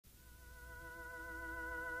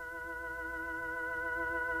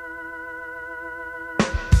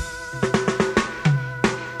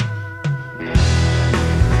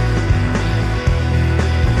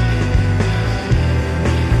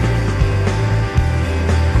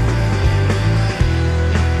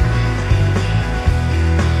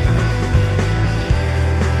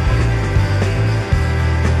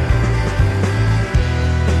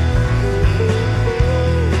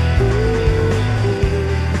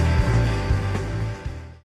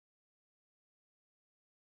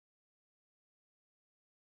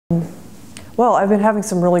Well, I've been having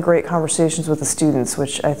some really great conversations with the students,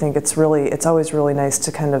 which I think it's always really nice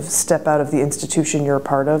to kind of step out of the institution you're a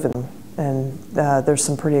part of, and there's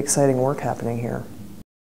some pretty exciting work happening here.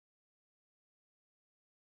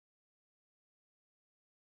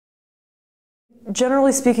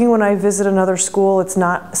 Generally speaking, when I visit another school, it's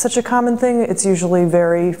not such a common thing. It's usually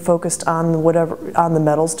very focused on on the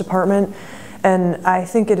metals department. And I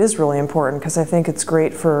think it is really important because I think it's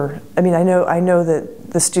great for, I mean, I know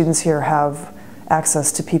that the students here have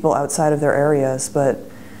access to people outside of their areas, but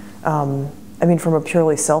I mean, from a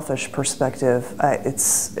purely selfish perspective,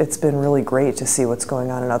 it's been really great to see what's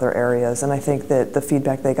going on in other areas. And I think that the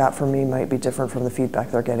feedback they got from me might be different from the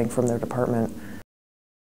feedback they're getting from their department.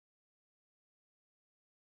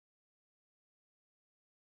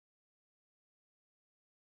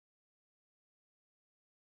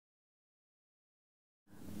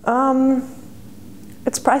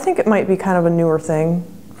 I think it might be kind of a newer thing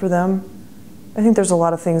for them. I think there's a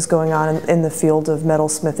lot of things going on in the field of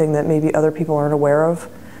metalsmithing that maybe other people aren't aware of.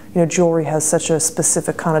 You know, jewelry has such a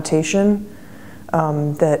specific connotation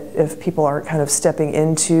that if people aren't kind of stepping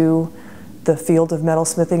into the field of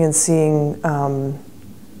metalsmithing and seeing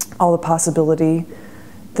all the possibility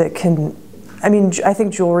that can, I mean, I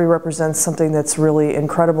think jewelry represents something that's really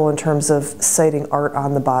incredible in terms of citing art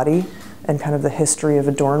on the body and kind of the history of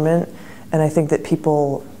adornment. And I think that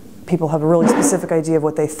people have a really specific idea of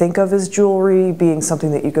what they think of as jewelry, being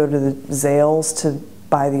something that you go to the Zales to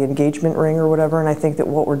buy the engagement ring or whatever. And I think that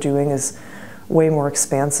what we're doing is way more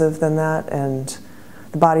expansive than that. And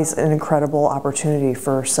the body's an incredible opportunity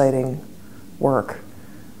for citing work.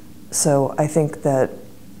 So I think that,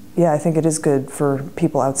 yeah, I think it is good for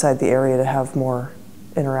people outside the area to have more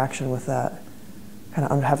interaction with that, kind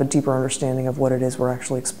of have a deeper understanding of what it is we're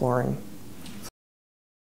actually exploring.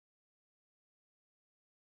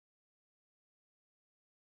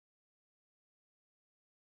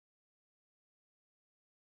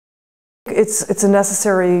 It's a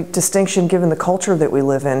necessary distinction given the culture that we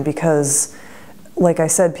live in because, like I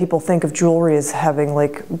said, people think of jewelry as having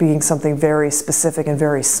being something very specific and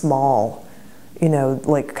very small, you know,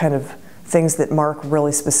 like kind of things that mark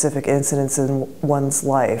really specific incidents in one's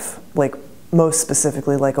life. Like most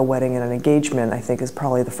specifically like a wedding and an engagement, I think is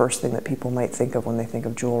probably the first thing that people might think of when they think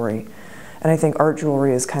of jewelry. And I think art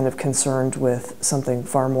jewelry is kind of concerned with something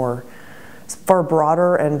far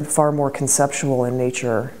broader and far more conceptual in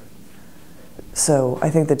nature. So I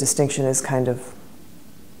think the distinction is kind of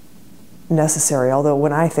necessary, although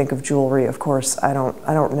when I think of jewelry, of course, I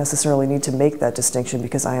don't necessarily need to make that distinction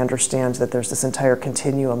because I understand that there's this entire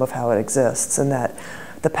continuum of how it exists and that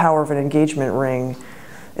the power of an engagement ring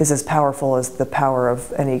is as powerful as the power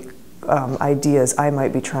of any ideas I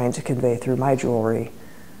might be trying to convey through my jewelry.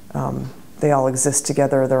 They all exist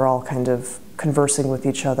together, they're all kind of conversing with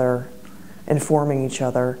each other, informing each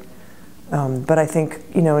other. But I think,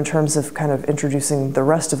 you know, in terms of kind of introducing the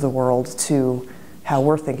rest of the world to how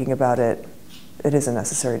we're thinking about it, it is a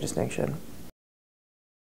necessary distinction.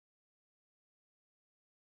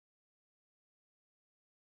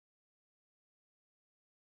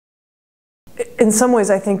 In some ways,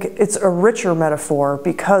 I think it's a richer metaphor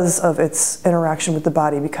because of its interaction with the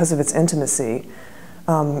body, because of its intimacy.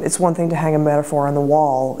 It's one thing to hang a metaphor on the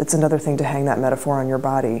wall, it's another thing to hang that metaphor on your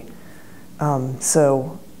body.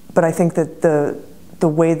 But I think that the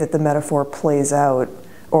way that the metaphor plays out,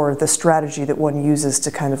 or the strategy that one uses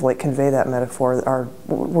to kind of like convey that metaphor,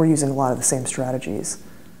 we're using a lot of the same strategies.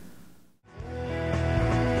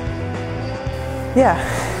 Yeah,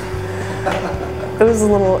 it was a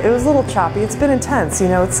little choppy. It's been intense, you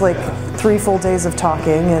know. It's like 3 full days of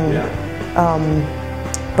talking, and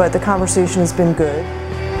but the conversation has been good.